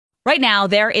Right now,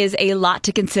 there is a lot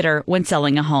to consider when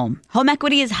selling a home. Home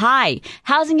equity is high,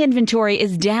 housing inventory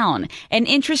is down, and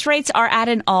interest rates are at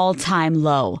an all-time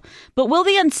low. But will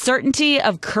the uncertainty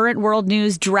of current world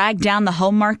news drag down the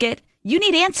home market? You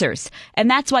need answers, and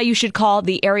that's why you should call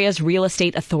the area's real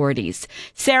estate authorities.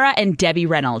 Sarah and Debbie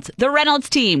Reynolds, the Reynolds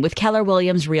team with Keller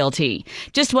Williams Realty.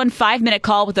 Just one 5-minute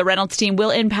call with the Reynolds team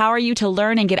will empower you to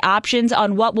learn and get options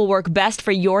on what will work best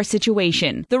for your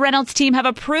situation. The Reynolds team have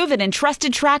a proven and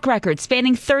trusted track record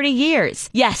spanning 30 years.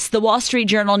 Yes, the Wall Street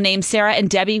Journal named Sarah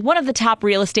and Debbie one of the top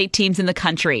real estate teams in the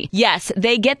country. Yes,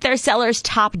 they get their sellers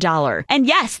top dollar. And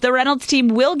yes, the Reynolds team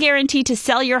will guarantee to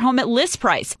sell your home at list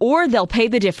price, or they'll pay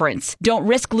the difference. Don't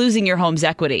risk losing your home's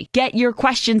equity. Get your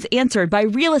questions answered by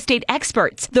real estate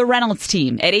experts. The Reynolds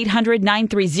team at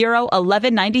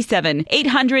 800-930-1197,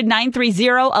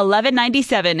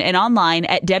 800-930-1197, and online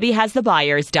at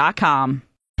DebbieHasTheBuyers.com.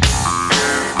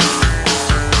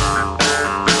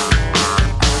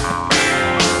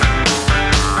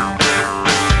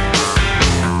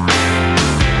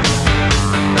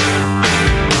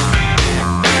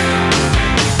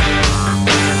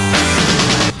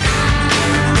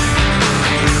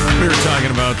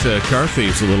 Car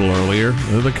thieves a little earlier.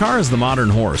 The car is the modern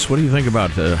horse. What do you think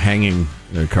about hanging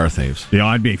car thieves? Yeah,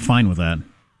 I'd be fine with that.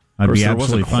 I'd be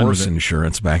absolutely fine with it. Horse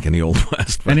insurance back in the Old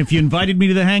West. And if you invited me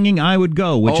to the hanging, I would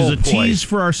go, which is a tease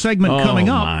for our segment coming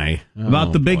up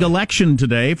about the big election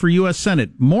today for U.S.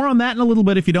 Senate. More on that in a little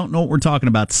bit if you don't know what we're talking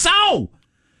about. So,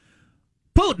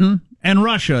 Putin and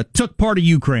Russia took part of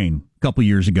Ukraine a couple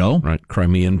years ago. Right,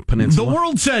 Crimean Peninsula. The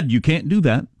world said you can't do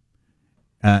that.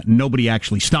 Nobody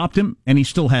actually stopped him, and he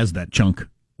still has that chunk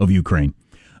of Ukraine.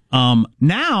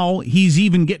 Now he's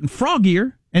even getting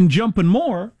froggier and jumping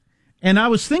more. And I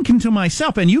was thinking to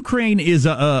myself, and Ukraine is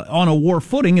on a war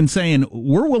footing and saying,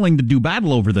 we're willing to do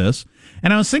battle over this.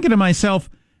 And I was thinking to myself,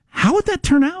 how would that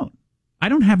turn out? I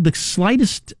don't have the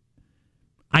slightest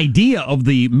idea of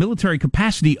the military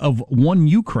capacity of one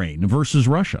Ukraine versus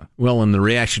Russia. Well, and the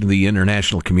reaction of the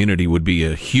international community would be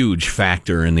a huge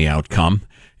factor in the outcome.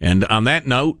 And on that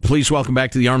note, please welcome back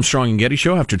to the Armstrong Getty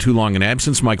Show after too long an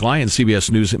absence, Mike Lyons,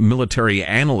 CBS News military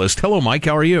analyst. Hello, Mike.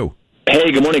 How are you?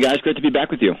 Hey, good morning, guys. Great to be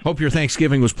back with you. Hope your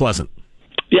Thanksgiving was pleasant.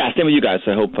 Yeah, same with you guys.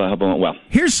 I hope it went well.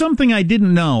 Here's something I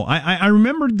didn't know. I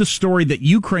remembered the story that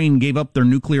Ukraine gave up their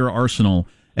nuclear arsenal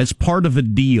as part of a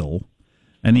deal,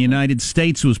 and the United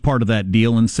States was part of that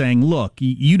deal and saying, look,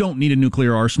 you don't need a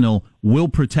nuclear arsenal. We'll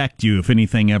protect you if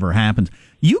anything ever happens.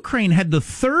 Ukraine had the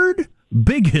third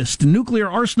biggest nuclear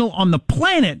arsenal on the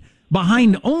planet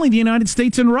behind only the United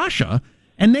States and Russia,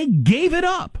 and they gave it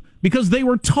up because they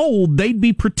were told they'd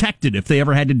be protected if they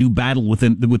ever had to do battle with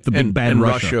the big bad and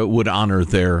Russia. Russia would honor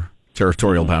their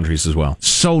territorial boundaries as well.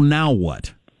 So now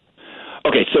what?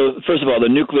 Okay, so first of all, the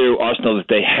nuclear arsenal that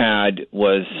they had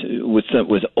was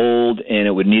old and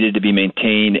it needed to be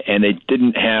maintained, and they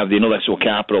didn't have the intellectual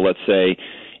capital, let's say,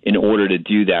 in order to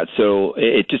do that. So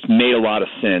it just made a lot of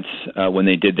sense when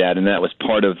they did that, and that was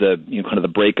part of the kind of the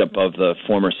breakup of the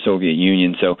former Soviet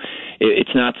Union. So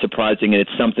it's not surprising, and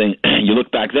it's something you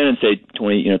look back then and say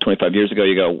 25 years ago,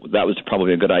 you go, that was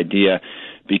probably a good idea,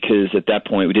 because at that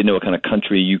point we didn't know what kind of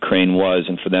country Ukraine was,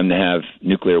 and for them to have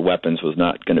nuclear weapons was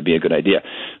not going to be a good idea.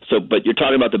 So, but you're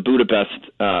talking about the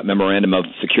Budapest Memorandum of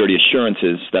Security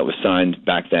Assurances that was signed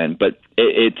back then, but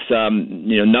it's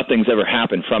nothing's ever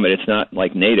happened from it. It's not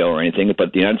like NATO or anything,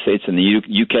 but the United States and the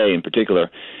UK in particular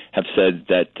have said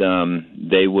that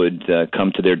they would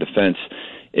come to their defense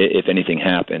if anything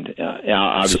happened.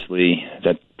 Obviously,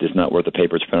 that is not worth the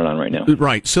paper it's printed on right now.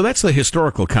 Right. So that's the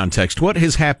historical context. What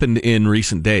has happened in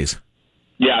recent days?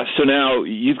 Yeah. So now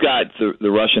you've got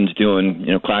the Russians doing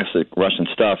classic Russian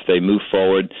stuff. They move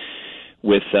forward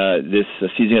with this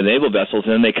seizing of naval vessels,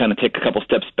 and then they kind of take a couple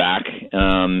steps back.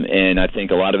 And I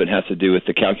think a lot of it has to do with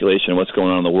the calculation of what's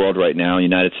going on in the world right now. The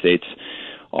United States,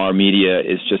 our media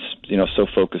is just so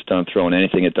focused on throwing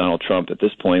anything at Donald Trump at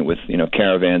this point, with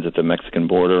caravans at the Mexican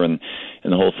border and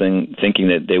the whole thing, thinking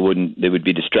that they would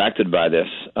be distracted by this,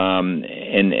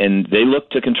 and they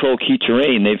look to control key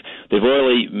terrain. They've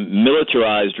already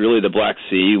militarized really the Black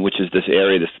Sea, which is this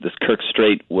area, this Kerch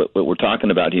Strait, what we're talking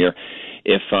about here.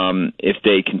 If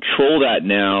they control that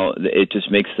now, it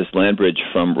just makes this land bridge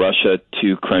from Russia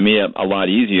to Crimea a lot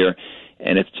easier.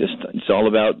 And it's all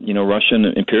about, Russian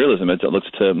imperialism as it looks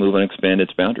to move and expand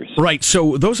its boundaries. Right.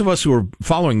 So those of us who are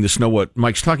following this know what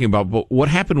Mike's talking about. But what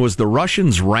happened was the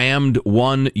Russians rammed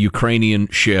one Ukrainian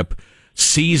ship,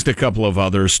 seized a couple of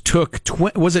others, took,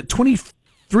 was it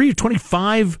 23 or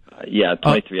 25? Yeah,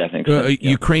 23, I think. So.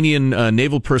 Ukrainian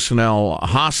naval personnel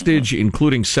hostage,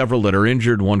 including several that are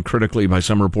injured, one critically by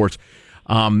some reports.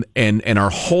 and are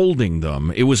holding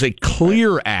them. It was a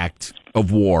clear act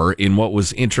of war in what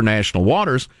was international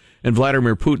waters, and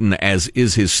Vladimir Putin, as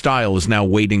is his style, is now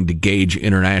waiting to gauge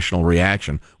international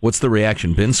reaction. What's the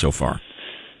reaction been so far?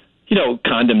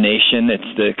 Condemnation. It's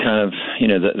the kind of,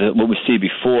 what we see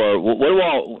before.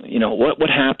 What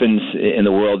happens in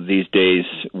the world these days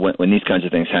when these kinds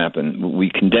of things happen? We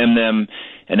condemn them,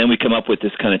 and then we come up with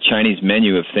this kind of Chinese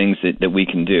menu of things that we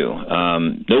can do.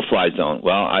 No-fly zone.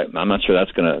 Well, I'm not sure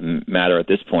that's going to matter at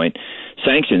this point.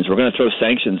 Sanctions. We're going to throw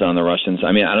sanctions on the Russians.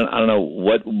 I mean, I don't know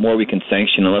what more we can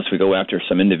sanction unless we go after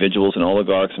some individuals and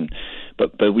oligarchs.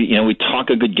 But we talk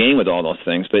a good game with all those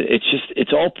things. But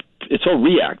it's all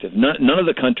reactive. None of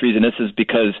the countries, and this is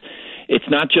because it's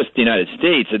not just the United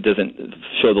States that doesn't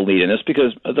show the lead in this,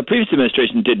 because the previous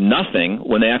administration did nothing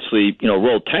when they actually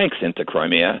rolled tanks into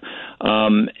Crimea,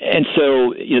 and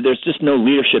so there's just no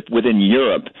leadership within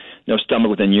Europe, no stomach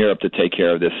within Europe to take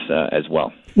care of this as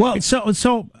well. Well,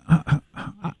 so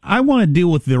I want to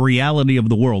deal with the reality of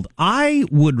the world. I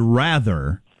would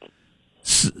rather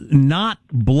not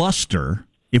bluster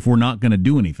if we're not going to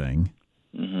do anything.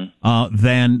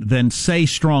 Than say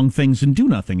strong things and do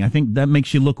nothing. I think that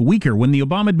makes you look weaker. When the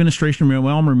Obama administration, we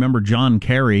all remember John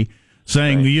Kerry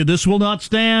saying, "This will not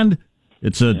stand.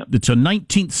 It's a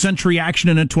 19th century action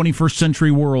in a 21st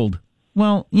century world."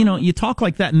 Well, you talk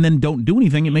like that and then don't do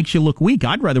anything. It makes you look weak.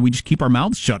 I'd rather we just keep our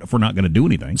mouths shut if we're not going to do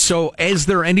anything. So, is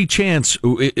there any chance,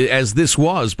 as this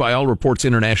was, by all reports,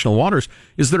 international waters,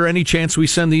 is there any chance we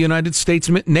send the United States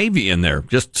Navy in there?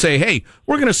 Just say, hey,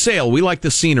 we're going to sail. We like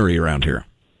the scenery around here.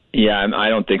 Yeah, I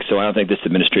don't think so. I don't think this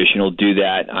administration will do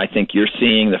that. I think you're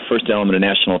seeing the first element of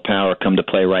national power come to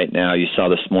play right now. You saw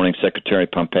this morning Secretary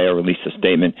Pompeo release a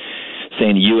statement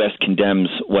saying the U.S. condemns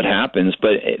what happens.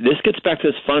 But this gets back to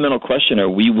this fundamental question: are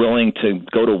we willing to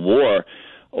go to war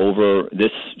over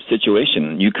this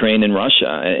situation, Ukraine and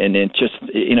Russia? And it just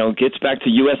gets back to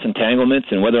U.S. entanglements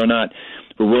and whether or not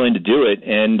we're willing to do it.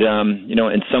 And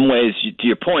in some ways, to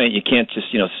your point, you can't just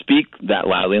speak that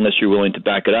loudly unless you're willing to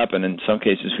back it up. And in some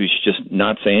cases, we should just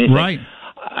not say anything. Right.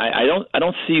 I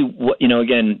don't see what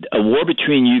again, a war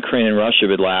between Ukraine and Russia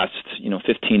would last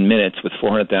 15 minutes with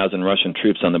 400,000 Russian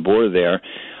troops on the border there.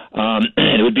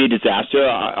 And it would be a disaster,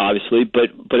 obviously, but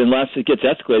unless it gets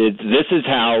escalated, this is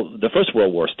how the First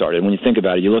World War started. When you think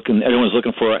about it, everyone's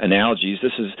looking for analogies.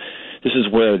 This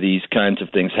is where these kinds of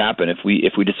things happen. If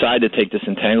we decide to take this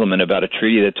entanglement about a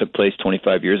treaty that took place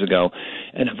 25 years ago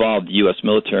and involved the U.S.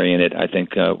 military in it, I think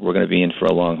we're going to be in for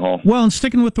a long haul. Well, and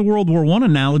sticking with the World War I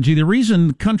analogy, the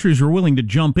reason countries were willing to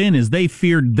jump in is they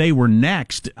feared they were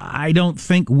next. I don't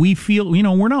think we feel,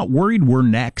 we're not worried we're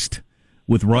next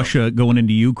with Russia going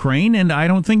into Ukraine, and I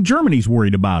don't think Germany's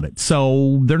worried about it.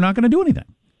 So they're not going to do anything.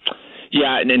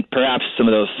 Yeah, and then perhaps some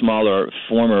of those smaller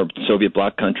former Soviet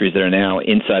bloc countries that are now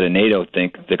inside of NATO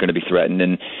think they're going to be threatened,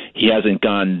 and he hasn't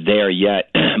gone there yet.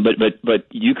 But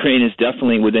Ukraine is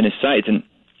definitely within his sights, and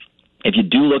if you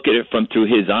do look at it through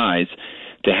his eyes,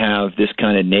 to have this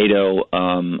kind of NATO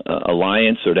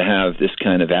alliance or to have this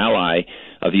kind of ally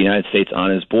of the United States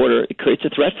on his border, it creates a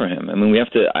threat for him. I mean, we have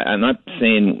to. I'm not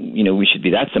saying we should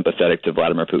be that sympathetic to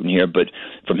Vladimir Putin here, but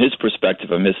from his perspective,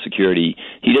 from his security,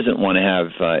 he doesn't want to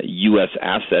have U.S.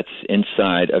 assets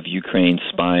inside of Ukraine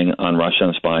spying on Russia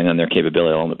and spying on their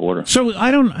capability along the border. So I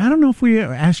don't know if we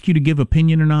asked you to give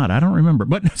opinion or not. I don't remember.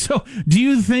 But so, do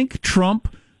you think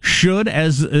Trump should,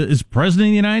 as president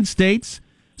of the United States,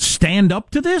 stand up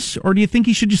to this, or do you think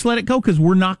he should just let it go because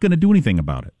we're not going to do anything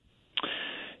about it?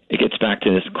 It gets back to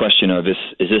this question of is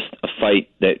this a fight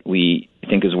that we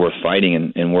think is worth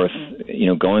fighting and worth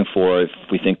going for if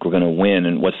we think we're going to win?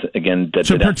 And what's again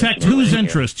so protect whose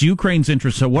interests? Ukraine's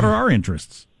interests. So what are our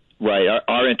interests? Right.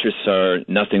 Our interests are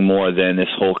nothing more than this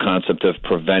whole concept of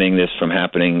preventing this from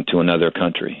happening to another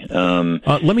country.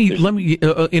 Let me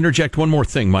interject one more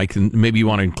thing, Mike, and maybe you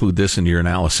want to include this into your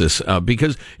analysis.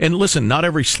 Because listen, not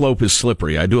every slope is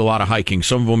slippery. I do a lot of hiking.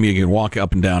 Some of them you can walk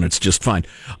up and down. It's just fine.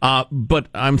 But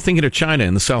I'm thinking of China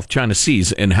and the South China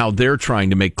Seas and how they're trying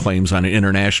to make claims on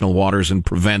international waters and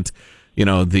prevent,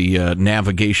 the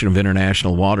navigation of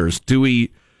international waters.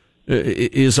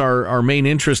 Is our main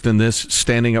interest in this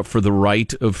standing up for the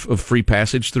right of free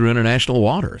passage through international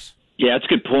waters? Yeah, that's a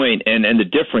good point. And the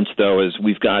difference, though, is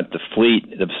we've got the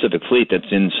Pacific Fleet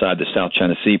that's inside the South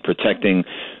China Sea protecting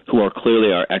who are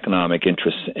clearly our economic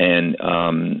interests and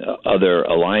other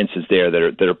alliances there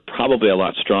that are probably a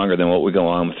lot stronger than what we go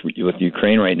on with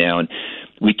Ukraine right now. And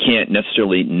we can't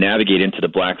necessarily navigate into the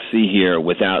Black Sea here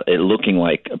without it looking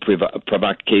like a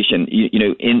provocation.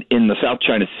 In the South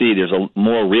China Sea, there's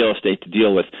more real estate to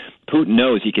deal with. Putin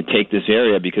knows he can take this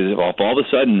area because if all of a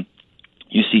sudden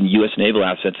You see U.S. naval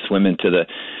assets swim into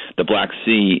the Black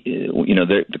Sea.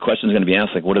 The question is going to be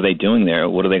asked, like, what are they doing there?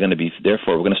 What are they going to be there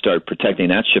for? We're going to start protecting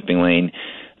that shipping lane.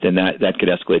 Then that could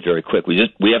escalate very quick. We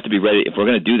have to be ready. If we're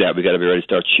going to do that, we got to be ready to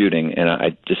start shooting. And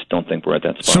I just don't think we're at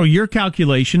that spot. So your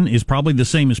calculation is probably the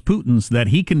same as Putin's, that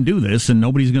he can do this and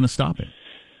nobody's going to stop it.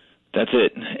 That's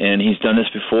it. And he's done this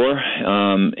before.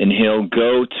 And he'll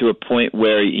go to a point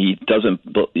where he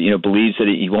doesn't, believes that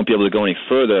he won't be able to go any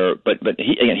further. But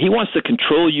he wants to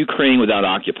control Ukraine without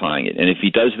occupying it. And if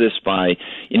he does this by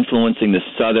influencing the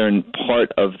southern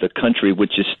part of the country,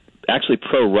 which is actually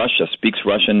pro-Russia, speaks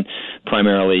Russian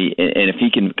primarily, and if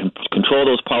he can control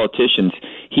those politicians,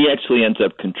 he actually ends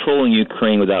up controlling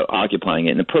Ukraine without occupying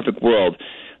it. In a perfect world,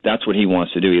 that's what he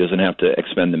wants to do. He doesn't have to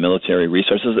expend the military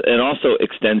resources, and also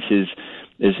extends his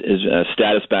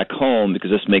status back home,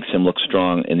 because this makes him look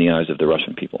strong in the eyes of the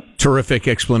Russian people. Terrific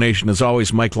explanation, as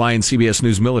always. Mike Lyons, CBS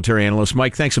News military analyst.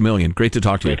 Mike, thanks a million. Great to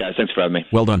talk to you. Guys, thanks for having me.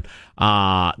 Well done.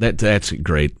 That's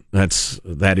great.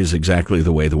 That is exactly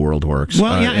the way the world works.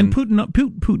 Well, yeah, and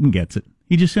Putin gets it.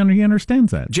 He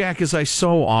understands that. Jack, as I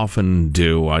so often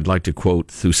do, I'd like to quote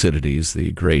Thucydides,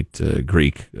 the great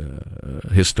Greek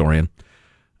historian.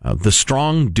 The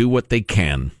strong do what they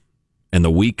can, and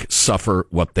the weak suffer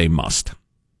what they must.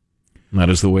 That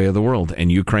is the way of the world,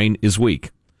 and Ukraine is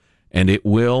weak, and it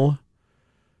will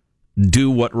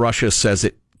do what Russia says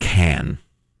it can.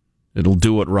 It'll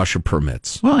do what Russia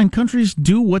permits. Well, and countries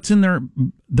do what's in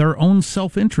their own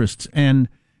self-interests, and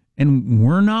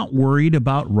we're not worried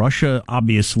about Russia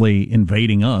obviously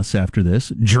invading us after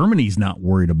this. Germany's not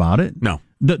worried about it. No.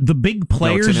 The big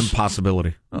players... No, it's an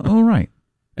impossibility. Oh, right.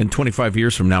 And 25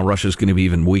 years from now, Russia's going to be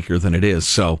even weaker than it is,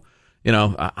 so...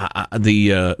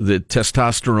 the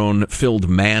testosterone-filled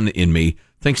man in me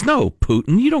thinks, no,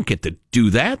 Putin, you don't get to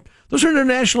do that. Those are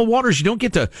international waters. You don't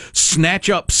get to snatch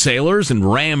up sailors and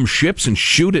ram ships and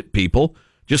shoot at people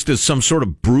just as some sort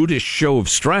of brutish show of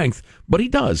strength. But he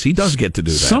does. He does get to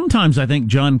do that. Sometimes I think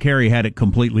John Kerry had it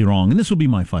completely wrong, and this will be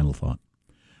my final thought,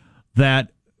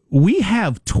 that we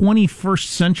have 21st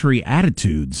century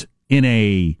attitudes in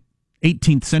a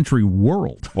 18th century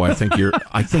world. Boy, I think you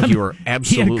are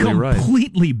absolutely right.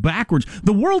 Completely backwards.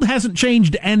 The world hasn't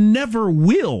changed and never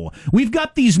will. We've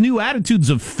got these new attitudes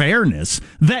of fairness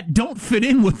that don't fit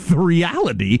in with the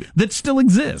reality that still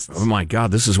exists. Oh my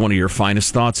God, this is one of your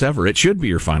finest thoughts ever. It should be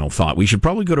your final thought. We should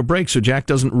probably go to break so Jack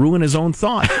doesn't ruin his own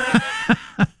thought.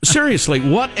 Seriously,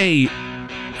 what a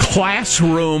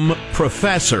classroom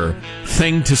professor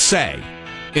thing to say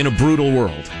in a brutal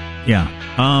world. Yeah.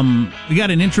 We got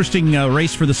an interesting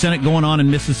race for the Senate going on in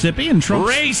Mississippi, and Trump.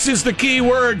 Race is the key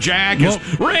word, Jack.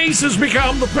 Race has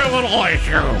become the pivotal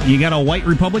issue. You got a white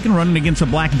Republican running against a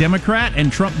black Democrat,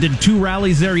 and Trump did 2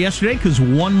 rallies there yesterday because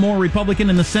one more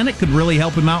Republican in the Senate could really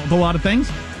help him out with a lot of things.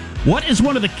 What is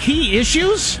one of the key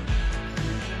issues?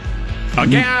 A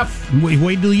gaffe.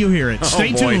 Wait till you hear it.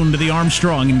 Stay tuned to the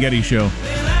Armstrong and Getty Show.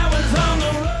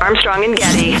 Armstrong and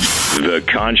Getty. The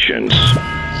conscience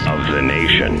of the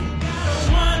nation.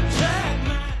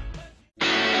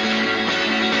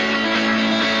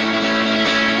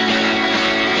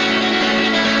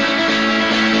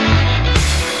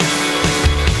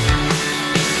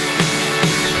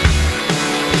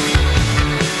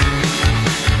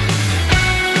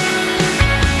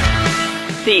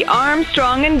 The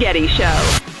Armstrong and Getty Show.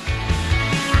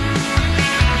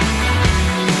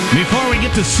 Before we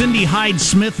get to Cindy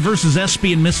Hyde-Smith versus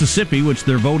Espy in Mississippi, which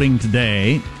they're voting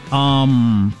today,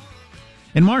 and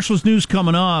Marshall's news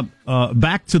coming up,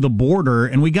 back to the border,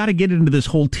 and we got to get into this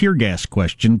whole tear gas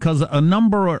question, because a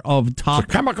number of top...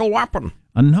 It's a chemical weapon.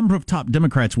 A number of top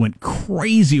Democrats went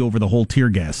crazy over the whole tear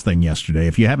gas thing yesterday.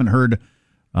 If you haven't heard,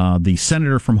 the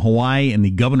senator from Hawaii and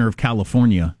the governor of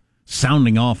California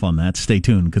sounding off on that, stay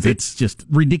tuned, because it's just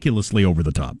ridiculously over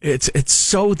the top. It's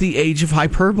so the age of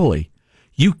hyperbole.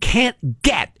 You can't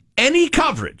get any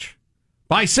coverage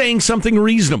by saying something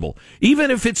reasonable, even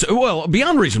if it's, well,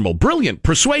 beyond reasonable, brilliant,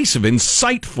 persuasive,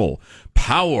 insightful,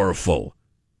 powerful.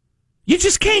 You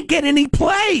just can't get any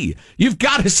play. You've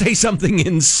got to say something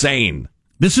insane.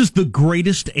 This is the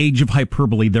greatest age of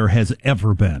hyperbole there has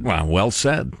ever been. Well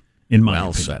said. In my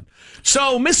opinion. Said.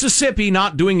 So, Mississippi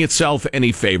not doing itself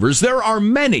any favors. There are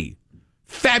many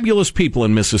fabulous people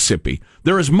in Mississippi.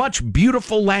 There is much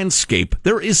beautiful landscape.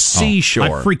 There is seashore.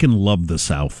 I freaking love the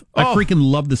South. I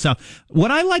freaking love the South.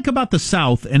 What I like about the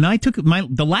South, and I took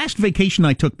the last vacation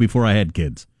I took before I had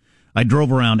kids, I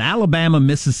drove around Alabama,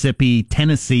 Mississippi,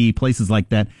 Tennessee, places like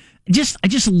that. I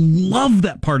just love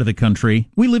that part of the country.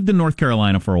 We lived in North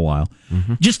Carolina for a while.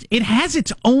 Mm-hmm. Just, it has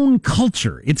its own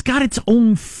culture. It's got its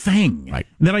own thing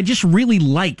that I just really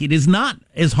like. It is not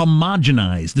as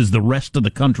homogenized as the rest of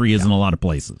the country is in a lot of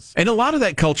places. And a lot of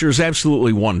that culture is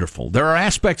absolutely wonderful. There are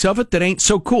aspects of it that ain't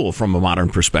so cool from a modern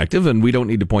perspective, and we don't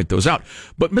need to point those out.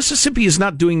 But Mississippi is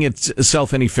not doing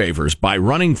itself any favors by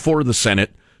running for the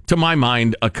Senate, to my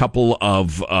mind, a couple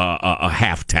of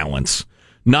half talents.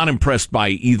 Not impressed by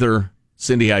either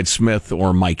Cindy Hyde-Smith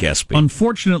or Mike Espy.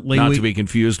 Unfortunately, not to be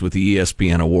confused with the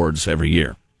ESPN awards every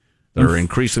year. They're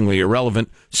increasingly irrelevant,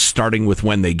 starting with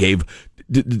when they gave,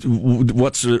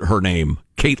 what's her name?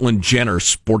 Caitlyn Jenner,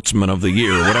 Sportsman of the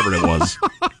Year, or whatever it was.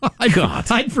 God.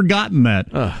 I'd forgotten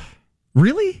that.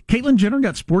 Really? Caitlyn Jenner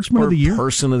got Sportsman of the Year?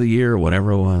 Person of the Year,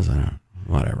 whatever it was. I don't know.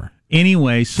 Whatever.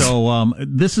 Anyway, so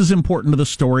this is important to the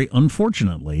story.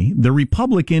 Unfortunately, the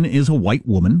Republican is a white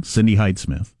woman, Cindy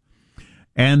Hyde-Smith,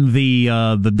 and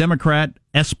the Democrat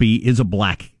Espy is a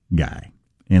black guy,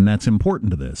 and that's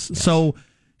important to this. Yes. So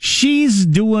she's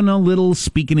doing a little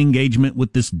speaking engagement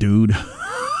with this dude.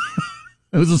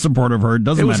 It was a supporter of her. It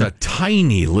doesn't matter. It was a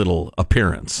tiny little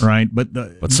appearance, right?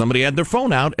 But somebody had their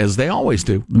phone out, as they always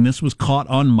do, and this was caught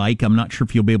on mic. I'm not sure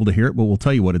if you'll be able to hear it, but we'll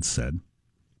tell you what it said.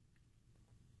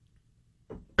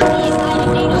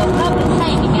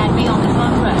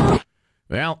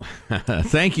 Well,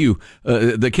 thank you.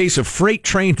 The case of Freight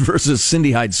Train versus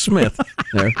Cindy Hyde-Smith.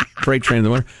 Freight Train, the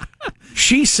winner.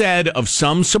 She said of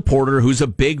some supporter who's a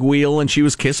big wheel and she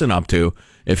was kissing up to,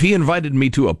 if he invited me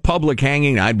to a public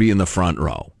hanging, I'd be in the front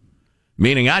row.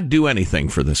 Meaning I'd do anything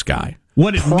for this guy.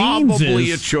 What it means Probably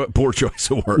is, a poor choice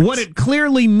of words. What it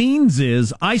clearly means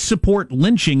is, I support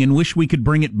lynching and wish we could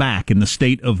bring it back in the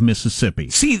state of Mississippi.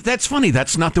 See, that's funny.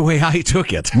 That's not the way I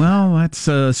took it. Well, that's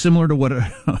similar to what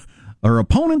our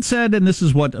opponent said, and this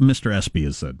is what Mr. Espy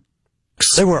has said.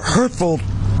 They were hurtful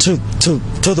to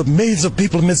the millions of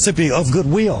people in Mississippi of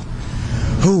goodwill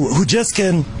who just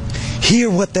can hear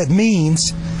what that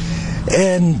means,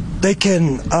 and they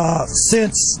can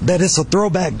sense that it's a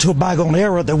throwback to a bygone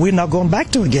era that we're not going back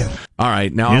to again. All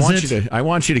right, now I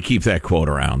want you to keep that quote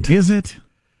around. Is it?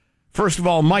 First of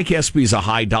all, Mike Espy's a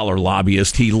high-dollar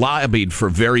lobbyist. He lobbied for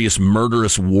various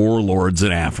murderous warlords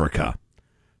in Africa.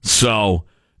 So,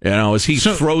 as he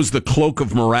throws the cloak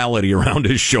of morality around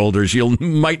his shoulders, you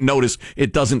might notice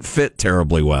it doesn't fit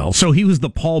terribly well. So he was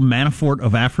the Paul Manafort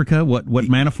of Africa? What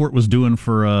Manafort was doing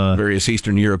for various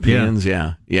Eastern Europeans?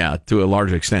 Yeah, to a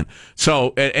large extent.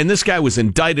 So, and this guy was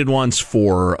indicted once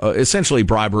for essentially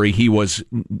bribery. He was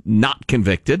not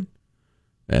convicted,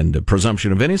 and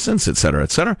presumption of innocence, et cetera, et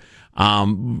cetera.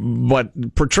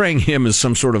 But portraying him as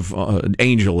some sort of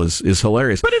angel is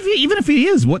hilarious. But even if he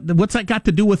is, what's that got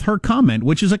to do with her comment,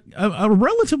 which is a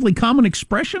relatively common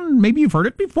expression? Maybe you've heard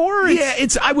it before.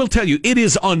 I will tell you, it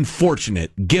is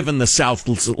unfortunate given the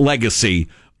South's legacy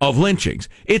of lynchings.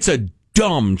 It's a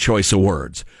dumb choice of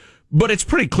words. But it's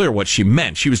pretty clear what she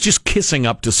meant. She was just kissing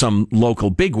up to some local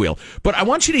bigwheel. But I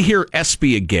want you to hear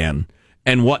Espy again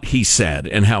and what he said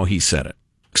and how he said it.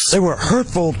 They were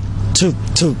hurtful to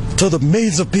the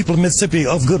millions of people in Mississippi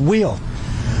of goodwill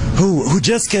who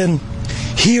just can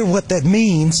hear what that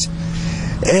means,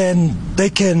 and they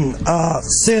can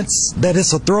sense that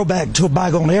it's a throwback to a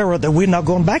bygone era that we're not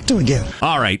going back to again.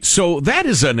 All right, so that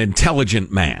is an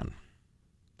intelligent man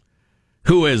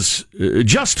who is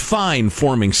just fine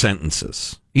forming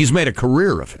sentences. He's made a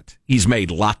career of it. He's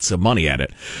made lots of money at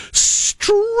it.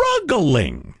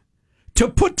 Struggling to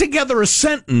put together a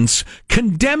sentence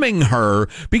condemning her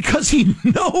because he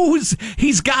knows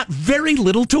he's got very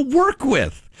little to work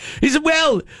with. He said,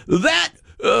 well, that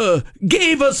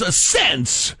gave us a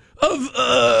sense of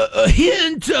a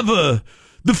hint of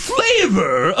the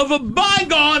flavor of a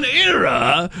bygone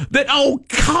era that, oh,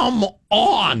 come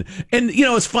on. And,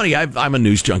 it's funny. I'm a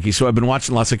news junkie, so I've been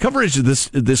watching lots of coverage of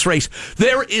this race.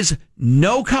 There is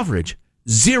no coverage.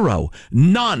 Zero.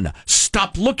 None.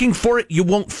 Stop looking for it. You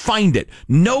won't find it.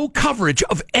 No coverage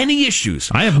of any issues.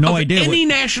 I have no idea. Any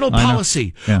national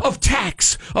policy, of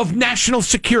tax, of national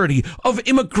security, of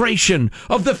immigration,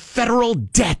 of the federal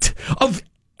debt, of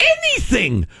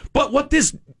anything but what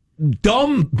this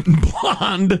dumb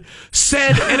blonde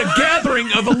said at a gathering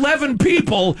of 11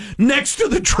 people next to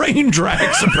the train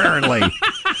tracks, apparently.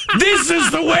 This is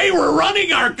the way we're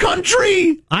running our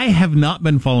country? I have not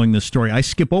been following this story. I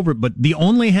skip over it, but the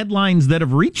only headlines that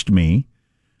have reached me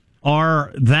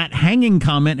are that hanging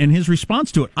comment and his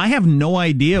response to it. I have no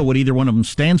idea what either one of them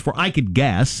stands for. I could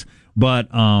guess, but,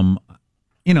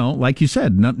 like you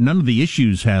said, none of the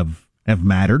issues have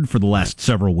mattered for the last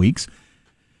several weeks.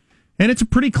 And it's a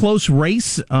pretty close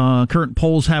race. Current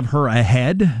polls have her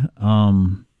ahead.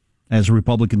 as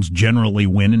Republicans generally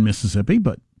win in Mississippi,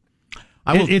 but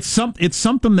it's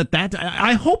something that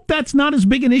I hope that's not as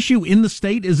big an issue in the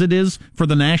state as it is for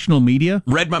the national media.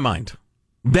 Read my mind.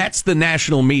 That's the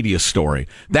national media story.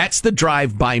 That's the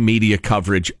drive-by media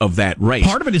coverage of that race.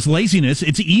 Part of it is laziness.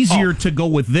 It's easier to go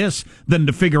with this than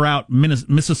to figure out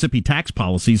Mississippi tax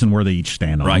policies and where they each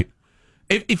stand on. Right.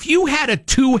 If you had a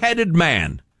two-headed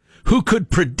man who could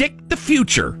predict the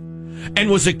future and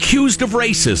was accused of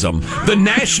racism, the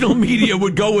national media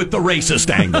would go with the racist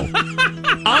angle.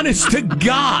 Honest to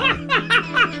God.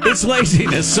 It's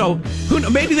laziness. So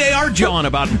maybe they are jawing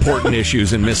about important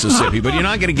issues in Mississippi, but you're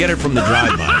not going to get it from the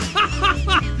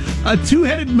drive-by. A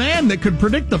two-headed man that could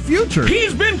predict the future.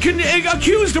 He's been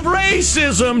accused of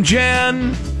racism,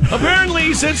 Jen. Apparently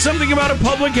he said something about a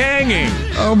public hanging.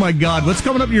 Oh, my God. What's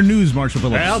coming up in your news, Marshall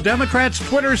Phillips? Well, Democrats'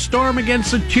 Twitter storm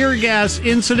against the tear gas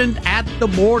incident at the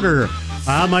border.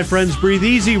 My friends, breathe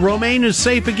easy. Romaine is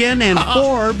safe again, and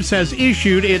Forbes has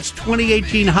issued its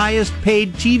 2018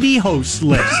 highest-paid TV hosts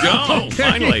list. Oh,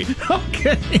 finally.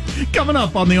 Okay. Coming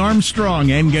up on the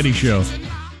Armstrong and Getty Show.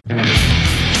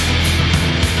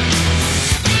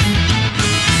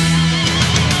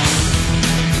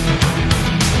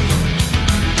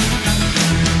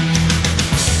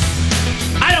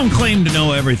 I don't claim to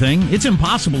know everything. It's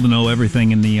impossible to know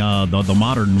everything in the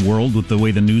modern world with the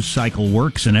way the news cycle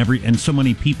works and so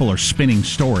many people are spinning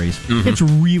stories. Mm-hmm. It's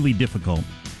really difficult.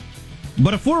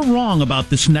 But if we're wrong about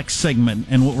this next segment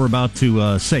and what we're about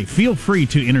to say, feel free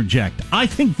to interject. I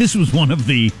think this was one of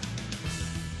the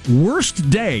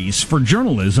worst days for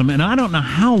journalism, and I don't know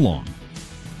how long.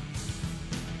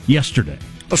 Yesterday.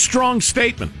 A strong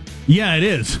statement. Yeah, it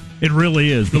is. It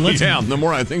really is. But the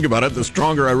more I think about it, the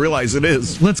stronger I realize it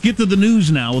is. Let's get to the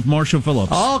news now with Marshall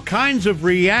Phillips. All kinds of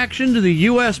reaction to the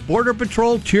U.S. Border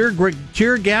Patrol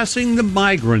tear gassing the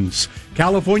migrants.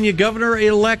 California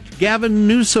Governor-elect Gavin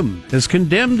Newsom has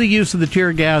condemned the use of the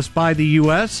tear gas by the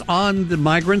U.S. on the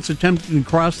migrants attempting to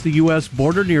cross the U.S.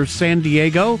 border near San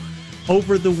Diego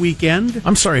over the weekend.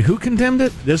 I'm sorry, who condemned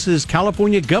it? This is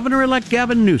California Governor-elect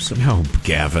Gavin Newsom. Oh,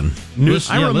 Gavin.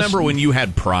 I remember when you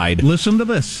had pride. Listen to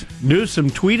this. Newsom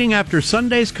tweeting after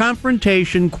Sunday's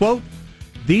confrontation, quote,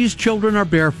 "These children are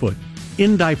barefoot,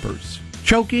 in diapers,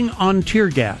 choking on tear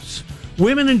gas.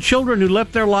 Women and children who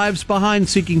left their lives behind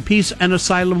seeking peace and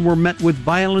asylum were met with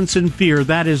violence and fear.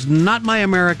 That is not my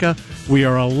America. We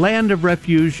are a land of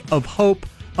refuge, of hope,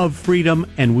 of freedom,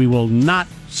 and we will not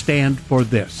stand for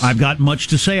this." I've got much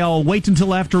to say. I'll wait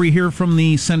until after we hear from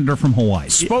the senator from Hawaii.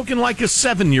 Spoken like a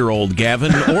 7-year-old,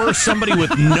 Gavin, or somebody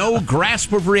with no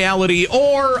grasp of reality,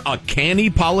 or a canny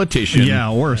politician.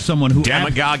 Yeah, or someone who...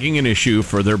 demagoguing an issue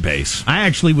for their base. I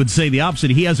actually would say the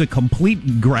opposite. He has a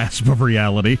complete grasp of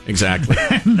reality. Exactly.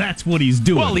 And that's what he's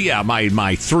doing. Well, yeah, my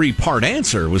 3-part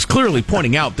answer was clearly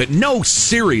pointing out that no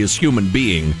serious human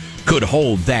being could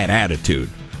hold that attitude.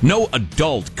 No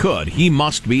adult could. He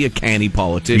must be a canny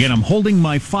politician. Again, I'm holding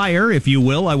my fire, if you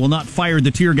will. I will not fire the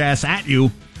tear gas at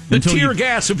you. The tear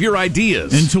gas of your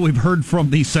ideas. Until we've heard from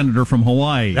the senator from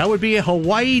Hawaii. That would be a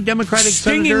Hawaii Democratic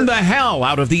Stinging senator. the hell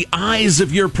out of the eyes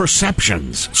of your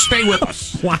perceptions. Stay with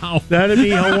us. Wow. That'd be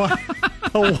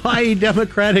Hawaii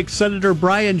Democratic Senator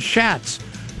Brian Schatz.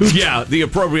 Yeah, the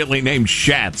appropriately named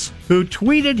Schatz. Who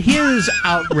tweeted his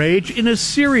outrage in a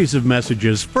series of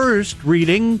messages. First,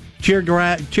 reading, tear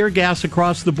gas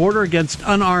across the border against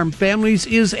unarmed families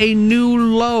is a new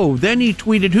low. Then he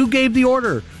tweeted, who gave the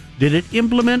order? Did it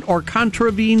implement or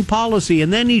contravene policy?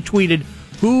 And then he tweeted,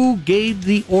 who gave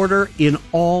the order, in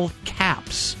all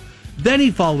caps? Then he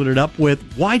followed it up with,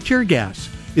 why tear gas?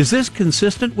 Is this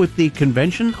consistent with the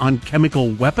Convention on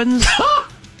Chemical Weapons?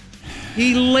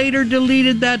 He later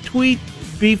deleted that tweet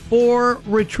before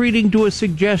retreating to a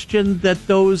suggestion that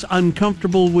those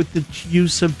uncomfortable with the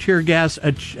use of tear gas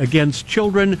against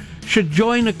children should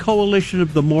join a coalition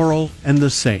of the moral and the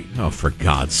sane. Oh, for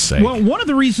God's sake. Well, one of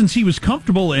the reasons he was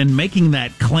comfortable in making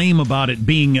that claim about it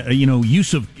being,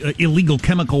 use of illegal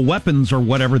chemical weapons or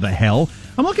whatever the hell,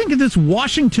 I'm looking at this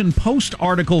Washington Post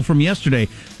article from yesterday,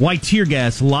 why tear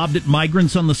gas lobbed at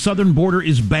migrants on the southern border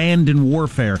is banned in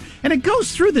warfare. And it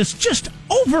goes through this just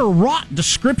overwrought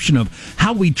description of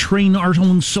how we train our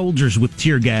own soldiers with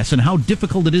tear gas and how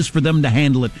difficult it is for them to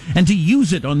handle it and to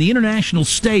use it on the international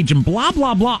stage and blah,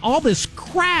 blah, blah, all this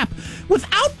crap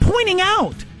without pointing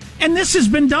out. And this has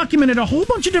been documented a whole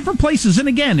bunch of different places. And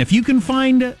again, if you can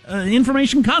find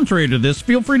information contrary to this,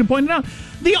 feel free to point it out.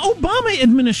 The Obama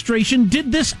administration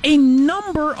did this a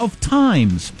number of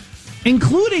times,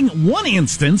 including one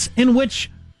instance in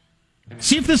which,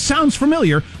 see if this sounds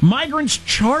familiar, migrants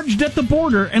charged at the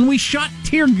border and we shot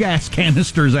tear gas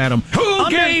canisters at them. Who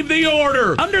Who gave the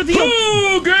order?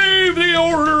 Who gave the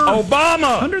order?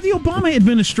 Obama. Under the Obama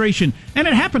administration. And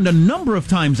it happened a number of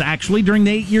times, actually, during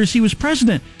the 8 years he was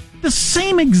president.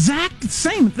 The exact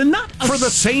same. For the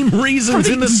same reasons,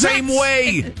 in the same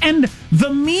way. And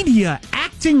the media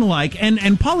acting like,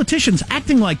 and politicians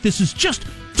acting like this is just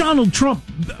Donald Trump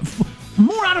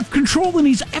more out of control than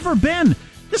he's ever been.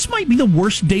 This might be the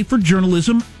worst day for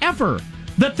journalism ever.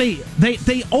 That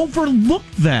they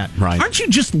overlooked that. Right. Aren't you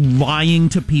just lying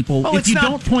to people if you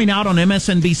don't point out on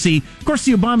MSNBC? Of course,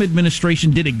 the Obama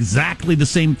administration did exactly the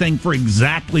same thing for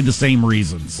exactly the same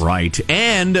reasons. Right.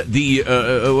 And the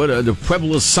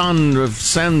Pueblo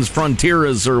Sans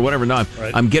Fronteras or whatever. No,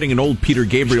 I'm getting an old Peter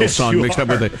Gabriel song mixed up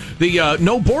with it. The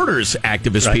No Borders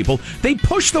activist people, they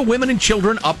push the women and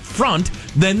children up front,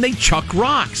 then they chuck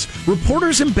rocks.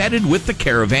 Reporters embedded with the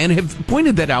caravan have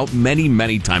pointed that out many,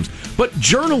 many times. But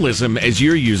journalism, as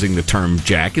you're using the term,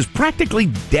 Jack, is practically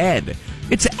dead.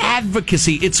 It's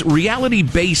advocacy. It's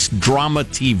reality-based drama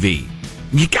TV.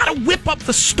 You got to whip up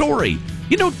the story.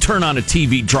 You don't turn on a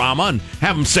TV drama and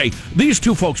have them say, these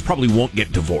two folks probably won't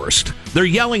get divorced. They're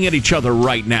yelling at each other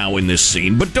right now in this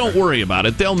scene, but don't worry about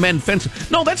it. They'll mend fences.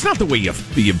 No, that's not the way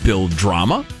you build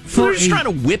drama. They're just trying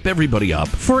to whip everybody up.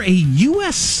 For a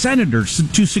U.S. senator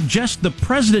to suggest the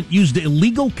president used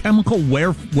illegal chemical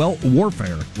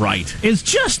warfare is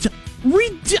just...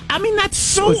 that's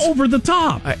so over the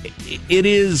top.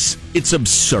 It's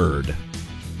absurd.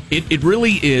 It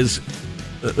really is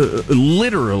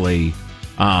literally...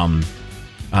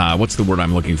 what's the word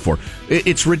I'm looking for?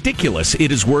 It's ridiculous.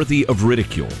 It is worthy of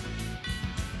ridicule.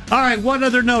 All right, one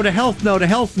other note, a health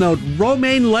note.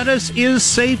 Romaine lettuce is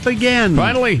safe again.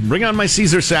 Finally, bring on my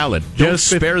Caesar salad. Don't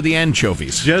spare the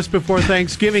anchovies. Just before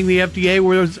Thanksgiving, the FDA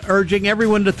was urging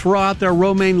everyone to throw out their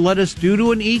romaine lettuce due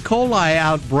to an E. coli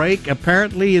outbreak.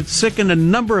 Apparently, it's sickened a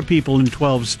number of people in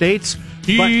 12 states.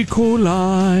 E.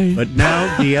 coli. But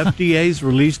now the FDA's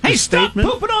released a statement.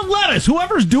 Stop pooping on lettuce.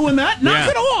 Whoever's doing that, knock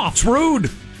it off. It's rude.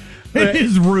 It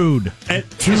is rude.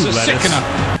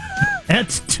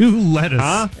 That's two lettuce.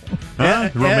 Huh?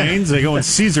 Romaines, they go in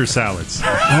Caesar salads.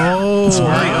 Oh, it's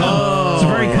a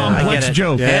very complex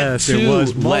joke. Yes, it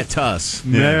was. Lettuce.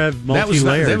 Yeah, That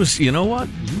was, you know what?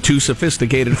 Too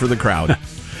sophisticated for the crowd.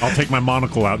 I'll take my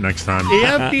monocle out next time. The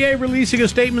FDA releasing a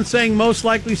statement saying most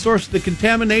likely source of the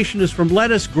contamination is from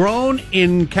lettuce grown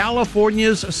in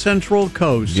California's Central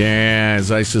Coast. Yeah,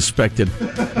 as I suspected.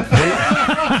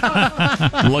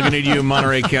 I'm looking at you,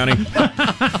 Monterey County.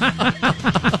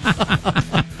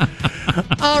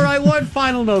 All right, one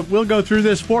final note. We'll go through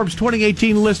this Forbes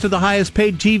 2018 list of the highest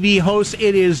paid TV hosts.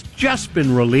 It has just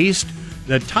been released.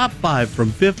 The top 5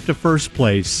 from 5th to 1st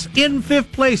place. In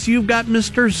 5th place, you've got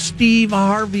Mr. Steve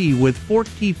Harvey with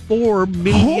 $44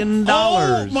 million.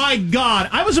 Oh, my God.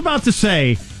 I was about to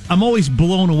say, I'm always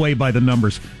blown away by the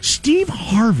numbers. Steve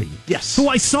Harvey, yes, who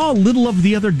I saw a little of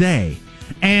the other day.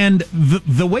 And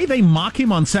the way they mock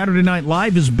him on Saturday Night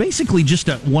Live is basically just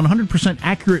a 100%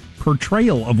 accurate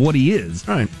portrayal of what he is.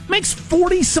 Right. Makes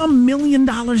 $40-some million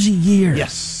a year.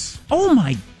 Yes. Oh,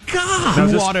 my God.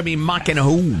 Who ought to be mocking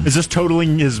whom? Is this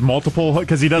totaling his multiple?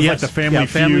 Because he does like the Family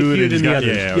Feud and the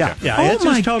others. Oh,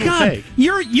 my God. Fake.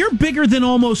 You're bigger than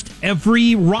almost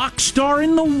every rock star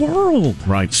in the world.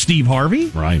 Right. Steve Harvey.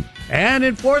 Right. And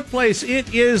in 4th place,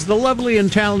 it is the lovely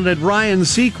and talented Ryan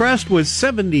Seacrest with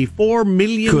 $74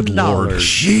 million. Good Lord.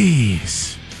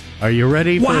 Jeez. Are you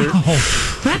ready for... Wow.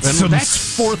 That's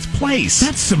 4th place.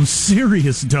 That's some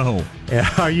serious dough.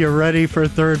 Are you ready for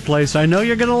 3rd place? I know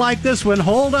you're going to like this one.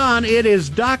 Hold on. It is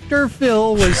Dr.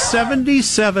 Phil with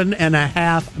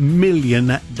 $77.5 million.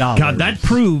 God, that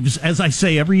proves, as I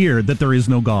say every year, that there is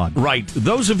no God. Right.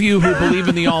 Those of you who believe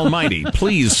in the Almighty,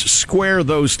 please square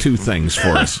those two things for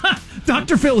us.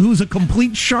 Dr. Phil, who's a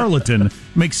complete charlatan,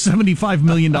 makes $75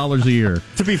 million a year.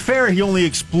 To be fair, he only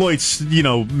exploits,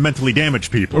 mentally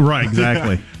damaged people. Right,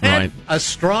 exactly. Right. A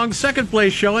strong 2nd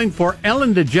place showing for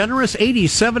Ellen DeGeneres,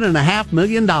 $87.5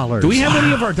 million. Do we have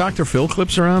any of our Dr. Phil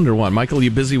clips around or what? Michael,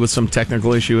 you busy with some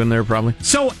technical issue in there probably?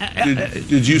 So,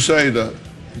 did you say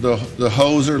the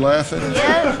hoes are laughing?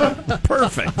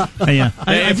 Perfect. Yeah.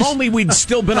 If only we'd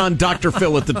still been on Dr.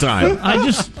 Phil at the time.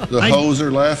 The hoes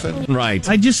are laughing? Right.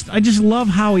 I just love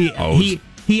how he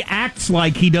he acts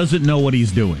like he doesn't know what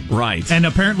he's doing. Right. And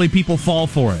apparently people fall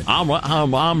for it. I'm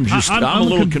a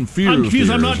little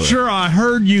confused. I'm not sure I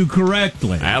heard you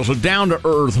correctly. As a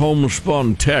down-to-earth,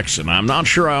 homespun Texan, I'm not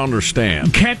sure I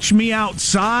understand. Catch me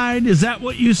outside? Is that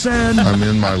what you said? I'm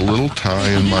in my little tie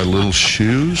and my little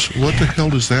shoes. What the hell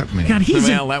does that mean? God,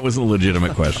 that was a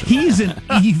legitimate question. He's an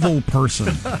evil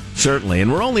person. Certainly.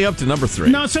 And we're only up to number 3.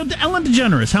 No, so Ellen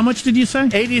DeGeneres, how much did you say?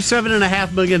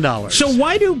 $87.5 million. So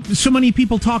why do so many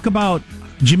people talk about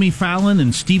Jimmy Fallon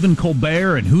and Stephen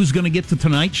Colbert and who's going to get the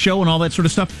Tonight Show and all that sort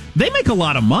of stuff? They make a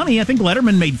lot of money. I think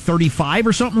Letterman made 35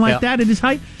 or something like that at his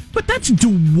height. But that's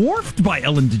dwarfed by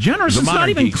Ellen DeGeneres. The it's modern not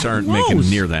even geeks close. aren't making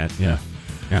near that. Yeah.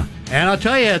 And I'll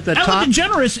tell you, at the top... Ellen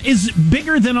DeGeneres is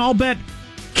bigger than I'll bet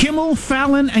Kimmel,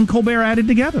 Fallon, and Colbert added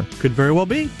together. Could very well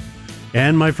be.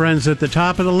 And, my friends, at the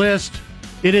top of the list,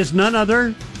 it is none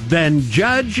other than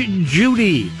Judge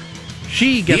Judy.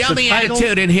 She gets the title...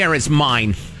 attitude in here is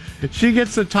mine. She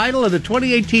gets the title of the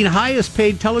 2018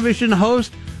 highest-paid television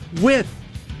host with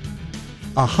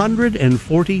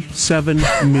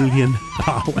 $147 million.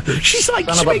 She's like,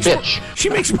 she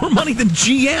makes more money than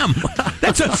GM.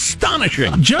 That's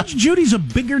astonishing. Judge Judy's a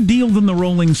bigger deal than the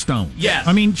Rolling Stones. Yes.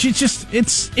 I mean, she's just,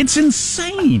 it's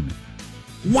insane.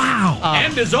 Wow.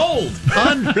 And is old.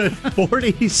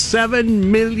 $147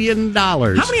 million. How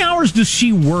many hours does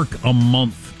she work a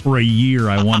month or a year,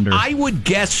 I wonder? I would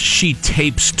guess she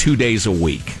tapes 2 days a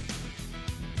week.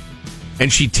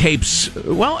 And she tapes,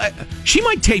 she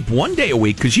might tape 1 day a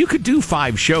week because you could do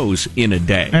 5 shows in a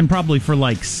day. And probably for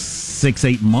like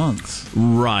 6-8 months.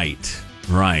 Right.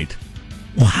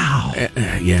 Wow.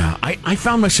 Yeah. I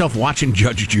found myself watching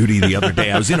Judge Judy the other day.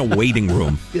 I was in a waiting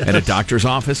room at a doctor's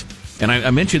office. And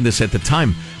I mentioned this at the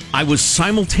time. I was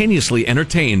simultaneously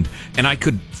entertained, and I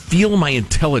could feel my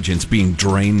intelligence being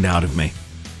drained out of me.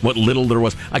 What little there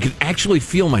was. I could actually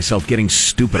feel myself getting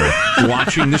stupider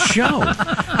watching the show.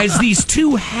 As these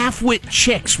two half-wit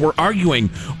chicks were arguing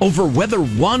over whether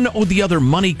one owed the other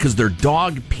money because their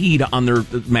dog peed on their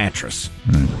mattress.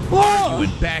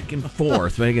 Arguing back and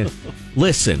forth.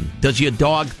 Listen, does your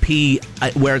dog pee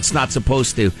where it's not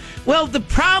supposed to? Well, the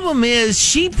problem is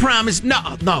she promised...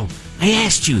 No. I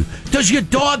asked you, does your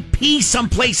dog pee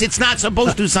someplace it's not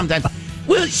supposed to sometimes?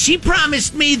 Well, she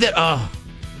promised me that...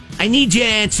 I need you to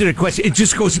answer the question. It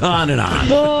just goes on and on.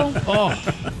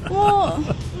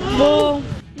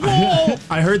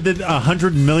 I heard that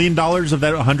 $100 million of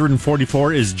that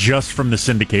 144 is just from the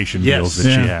syndication deals that she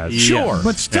has. Sure,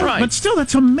 but still,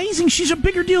 that's amazing. She's a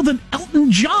bigger deal than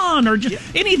Elton John or just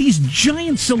any of these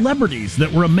giant celebrities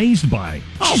that we're amazed by.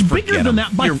 She's bigger than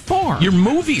that by far. Your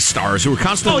movie stars who are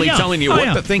constantly telling you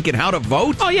what to think and how to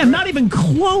vote. Oh yeah, not even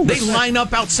close. They line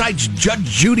up outside Judge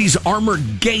Judy's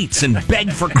armored gates and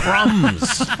beg for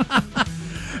crumbs.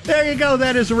 There you go.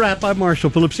 That is a wrap. I'm Marshall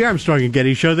Phillips, the Armstrong and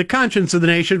Getty Show. The conscience of the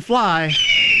nation fly.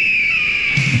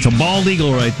 It's a bald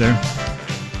eagle right there.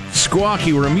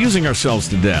 Squawky, we're amusing ourselves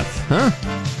to death, huh?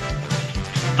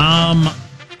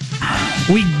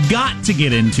 We got to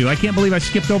get into, I can't believe I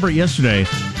skipped over it yesterday,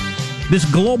 this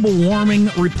global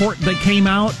warming report that came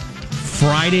out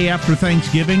Friday after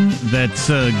Thanksgiving that's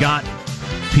got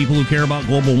people who care about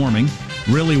global warming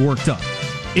really worked up.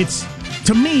 It's,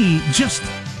 to me, just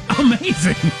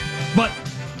amazing. But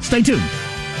stay tuned.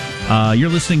 You're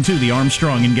listening to the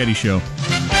Armstrong and Getty Show.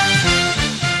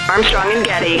 Armstrong and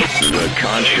Getty. The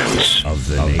conscience of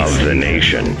the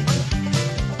nation.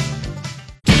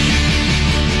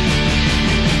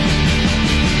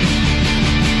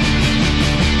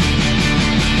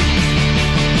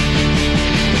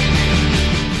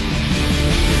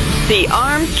 The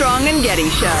Armstrong and Getty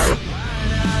Show.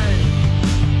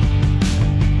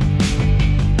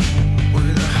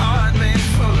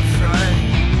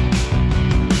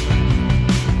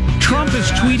 Trump is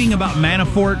tweeting about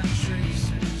Manafort.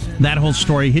 That whole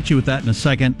story. Hit you with that in a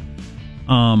second.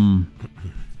 A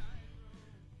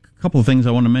couple of things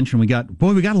I want to mention. We got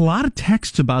a lot of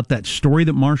texts about that story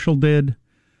that Marshall did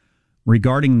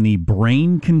regarding the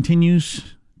brain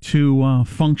continues to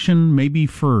function maybe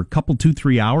for a couple,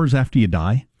 2-3 hours after you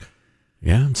die.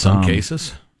 Yeah, in some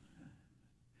cases.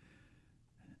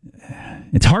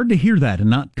 It's hard to hear that and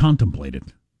not contemplate it,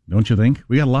 don't you think?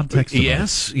 We got a lot of texts about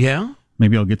it. Yeah.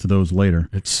 Maybe I'll get to those later.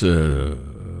 It's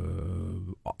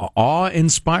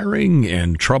awe-inspiring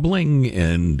and troubling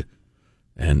and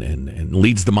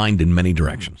leads the mind in many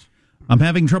directions. I'm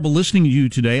having trouble listening to you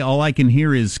today. All I can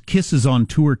hear is Kisses on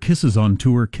Tour, Kisses on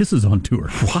Tour, Kisses on Tour.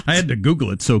 What? I had to Google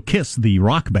it. So Kiss, the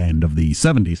rock band of the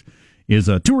 70s, is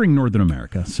touring Northern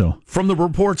America. So, from the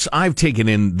reports I've taken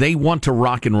in, they want to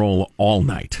rock and roll all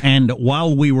night. And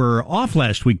while we were off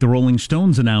last week, the Rolling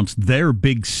Stones announced their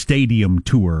big stadium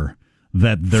tour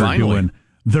that they're doing.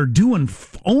 They're doing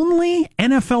only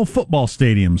NFL football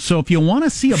stadiums. So if you want to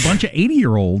see a bunch of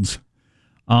 80-year-olds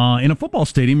in a football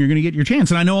stadium, you're going to get your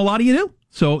chance. And I know a lot of you do.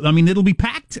 So, I mean, it'll be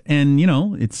packed, and,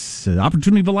 it's an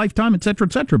opportunity of a lifetime, et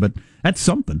cetera, but that's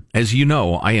something. As you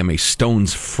know, I am a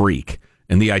Stones freak,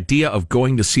 and the idea of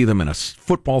going to see them in a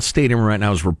football stadium right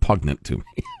now is repugnant to me.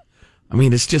 I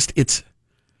mean,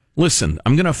 listen,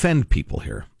 I'm going to offend people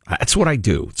here. That's what I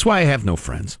do. That's why I have no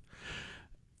friends.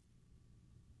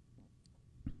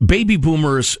 Baby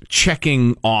boomers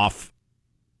checking off,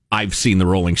 I've seen the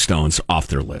Rolling Stones off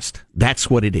their list. That's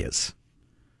what it is.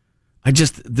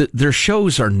 Their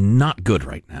shows are not good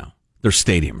right now. Their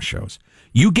stadium shows.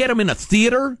 You get them in a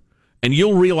theater, and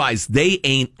you'll realize they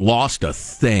ain't lost a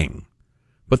thing.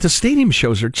 But the stadium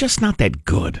shows are just not that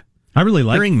good. I really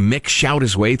like hearing Mick shout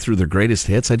his way through their greatest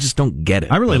hits. I just don't get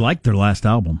it. I really liked their last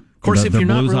album. Of course, if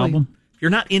you're album.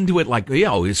 You're not into it like,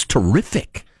 it's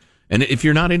terrific. And if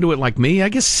you're not into it like me, I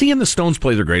guess seeing the Stones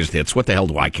play their greatest hits, what the hell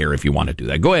do I care if you want to do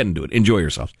that? Go ahead and do it. Enjoy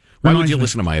yourselves. Why would you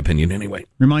listen to my opinion anyway?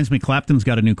 Reminds me, Clapton's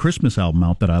got a new Christmas album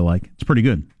out that I like. It's pretty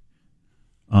good.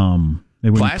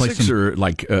 Classics or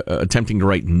like attempting to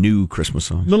write new Christmas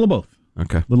songs? Little of both.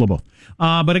 Okay. Little of both.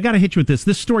 But I got to hit you with this.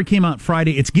 This story came out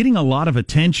Friday. It's getting a lot of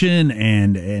attention,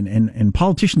 and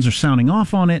politicians are sounding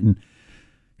off on it. And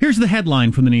here's the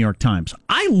headline from the New York Times.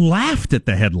 I laughed at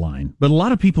the headline, but a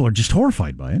lot of people are just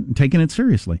horrified by it and taking it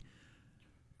seriously.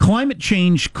 Climate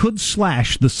change could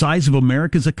slash the size of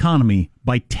America's economy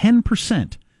by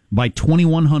 10% by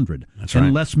 2100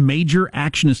 unless major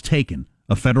action is taken,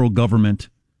 a federal government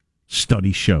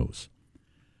study shows.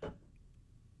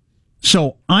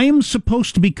 So I am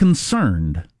supposed to be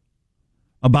concerned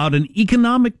about an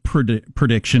economic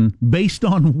prediction based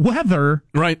on weather.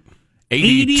 Right.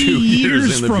 82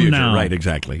 years in the from future. now. Right,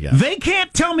 exactly. Yeah. They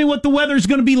can't tell me what the weather's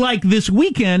going to be like this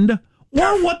weekend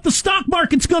or what the stock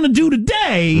market's going to do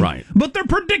today. Right. But they're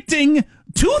predicting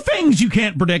two things you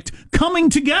can't predict coming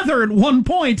together at one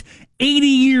point 80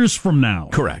 years from now.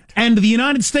 Correct. And the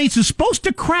United States is supposed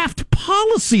to craft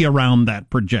policy around that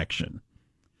projection.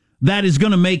 That is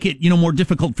going to make it, more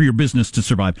difficult for your business to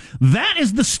survive. That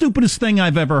is the stupidest thing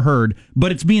I've ever heard,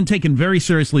 but it's being taken very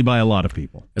seriously by a lot of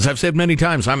people. As I've said many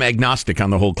times, I'm agnostic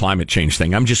on the whole climate change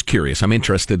thing. I'm just curious. I'm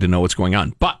interested to know what's going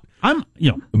on. But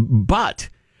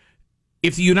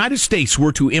if the United States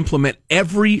were to implement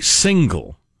every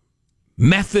single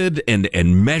method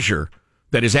and measure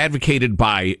that is advocated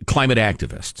by climate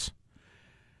activists,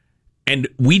 and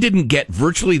we didn't get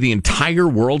virtually the entire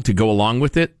world to go along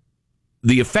with it,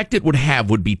 the effect it would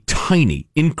have would be tiny,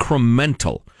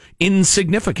 incremental,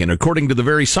 insignificant, according to the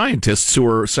very scientists who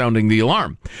are sounding the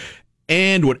alarm,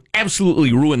 and would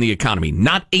absolutely ruin the economy.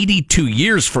 Not 82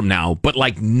 years from now, but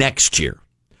like next year.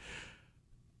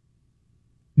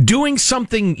 Doing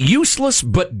something useless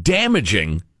but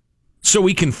damaging so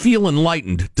we can feel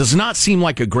enlightened does not seem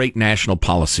like a great national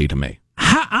policy to me.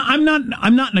 I'm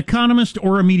not an economist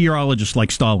or a meteorologist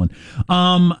like Stalin.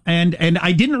 And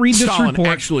I didn't read this Stalin, report.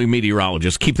 Actually, a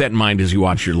meteorologist. Keep that in mind as you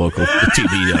watch your local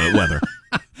TV weather.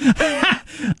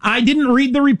 I didn't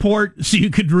read the report, so you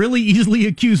could really easily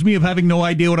accuse me of having no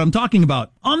idea what I'm talking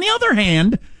about. On the other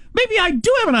hand, maybe I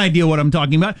do have an idea what I'm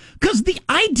talking about, because the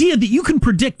idea that you can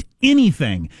predict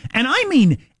anything, and I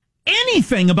mean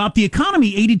anything about the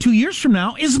economy 82 years from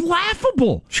now, is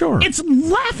laughable. Sure. It's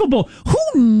laughable.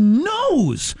 Who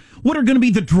knows what are going to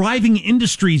be the driving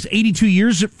industries 82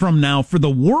 years from now for the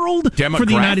world, for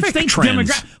the United States?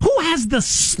 Who has the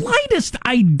slightest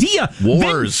idea?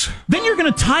 Wars. Then you're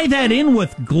going to tie that in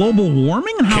with global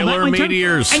warming and how Killer that might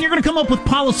meteors. turn, and you're going to come up with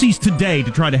policies today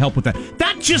to try to help with that.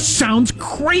 That just sounds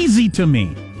crazy to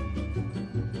me.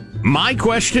 My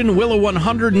question, will a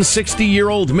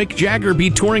 160-year-old Mick Jagger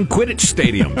be touring Quidditch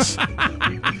stadiums?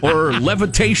 Or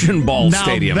levitation ball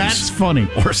stadiums? That's funny.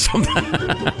 Or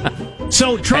something.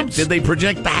 So Trump's... Did they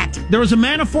project that? There was a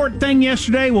Manafort thing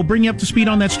yesterday. We'll bring you up to speed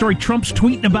on that story. Trump's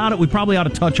tweeting about it. We probably ought to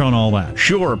touch on all that.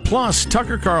 Sure. Plus,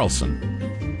 Tucker Carlson,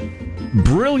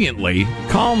 brilliantly,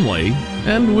 calmly,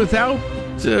 and without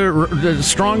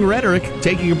strong rhetoric,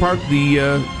 taking apart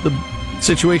the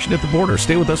situation at the border.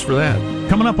 Stay with us for that.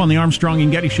 Coming up on the Armstrong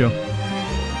and Getty Show.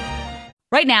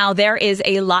 Right now, there is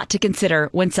a lot to consider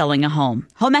when selling a home.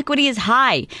 Home equity is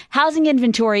high, housing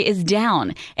inventory is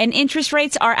down, and interest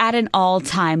rates are at an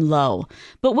all-time low.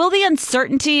 But will the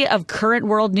uncertainty of current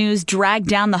world news drag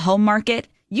down the home market?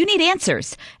 You need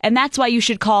answers, and that's why you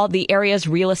should call the area's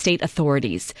real estate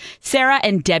authorities. Sarah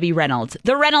and Debbie Reynolds,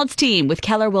 the Reynolds team with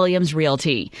Keller Williams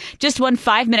Realty. Just one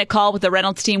 5-minute call with the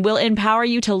Reynolds team will empower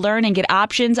you to learn and get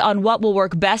options on what will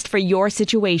work best for your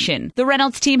situation. The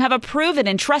Reynolds team have a proven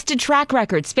and trusted track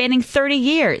record spanning 30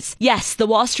 years. Yes, the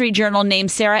Wall Street Journal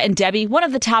named Sarah and Debbie one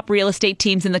of the top real estate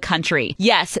teams in the country.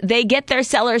 Yes, they get their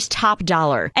sellers top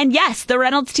dollar. And yes, the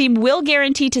Reynolds team will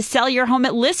guarantee to sell your home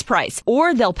at list price,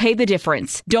 or they'll pay the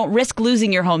difference. Don't risk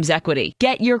losing your home's equity.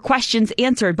 Get your questions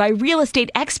answered by real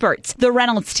estate experts. The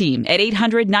Reynolds team at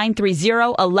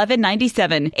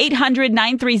 800-930-1197,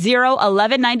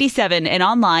 800-930-1197, and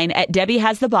online at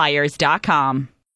DebbieHasTheBuyers.com.